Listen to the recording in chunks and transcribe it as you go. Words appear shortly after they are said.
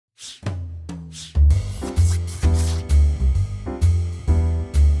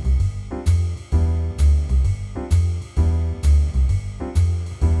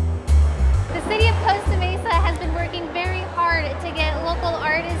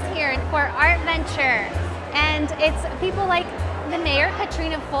ARTventure. And it's people like the mayor,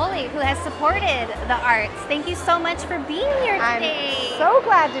 Katrina Foley, who has supported the arts. Thank you so much for being here today. I'm so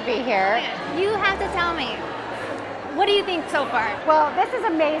glad to be here. You have to tell me, what do you think so far? Well, this is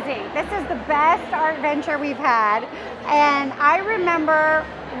amazing. This is the best ARTventure we've had. And I remember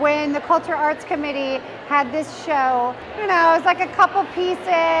when the Culture Arts Committee had this show, you know, it was like a couple pieces,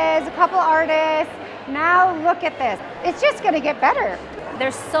 a couple artists. Now look at this. It's just going to get better.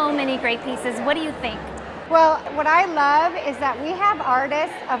 There's so many great pieces. What do you think? Well, what I love is that we have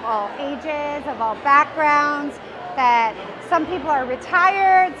artists of all ages, of all backgrounds, that some people are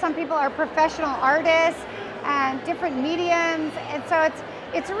retired, some people are professional artists, and different mediums, and so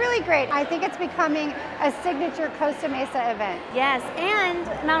it's really great. I think it's becoming a signature Costa Mesa event. Yes, and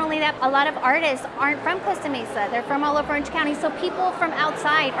not only that, a lot of artists aren't from Costa Mesa. They're from all over Orange County, so people from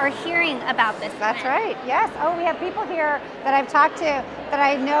outside are hearing about this That's event. right, yes. Oh, we have people here that I've talked to that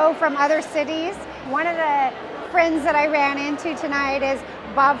I know from other cities. One of the friends that I ran into tonight is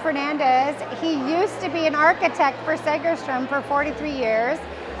Bob Fernandez. He used to be an architect for Segerstrom for 43 years,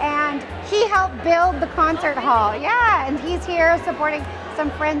 and he helped build the concert hall. Yeah, and he's here supporting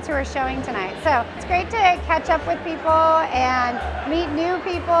some friends who are showing tonight. So it's great to catch up with people and meet new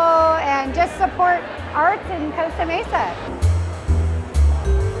people and just support arts in Costa Mesa.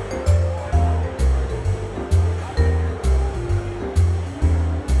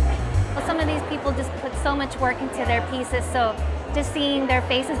 Well, some of these people just put so much work into their pieces, so just seeing their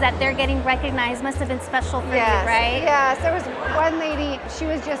faces that they're getting recognized must have been special for you, right? Yes, there was one lady, she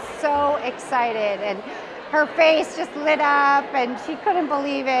was just so excited and her face just lit up and she couldn't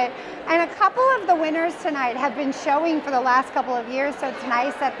believe it. And a couple of the winners tonight have been showing for the last couple of years, so it's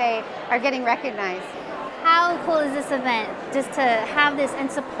nice that they are getting recognized. How cool is this event, just to have this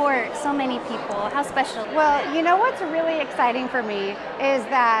and support so many people? How special? Well, you know what's really exciting for me is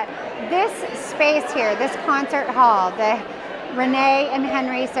that this space here, this concert hall, the Renee and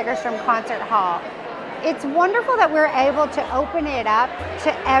Henry Segerstrom Concert Hall. It's wonderful that we're able to open it up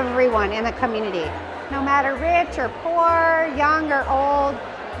to everyone in the community. No matter rich or poor, young or old,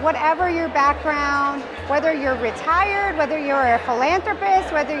 whatever your background, whether you're retired, whether you're a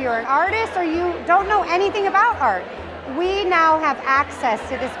philanthropist, whether you're an artist or you don't know anything about art, we now have access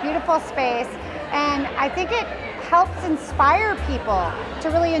to this beautiful space, and I think it helps inspire people to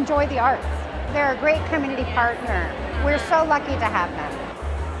really enjoy the arts. They're a great community partner. We're so lucky to have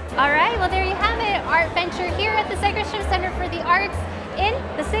them. All right, well there you have it, ARTventure here at the Segerstrom Center for the Arts in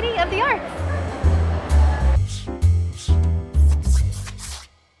the City of the Arts.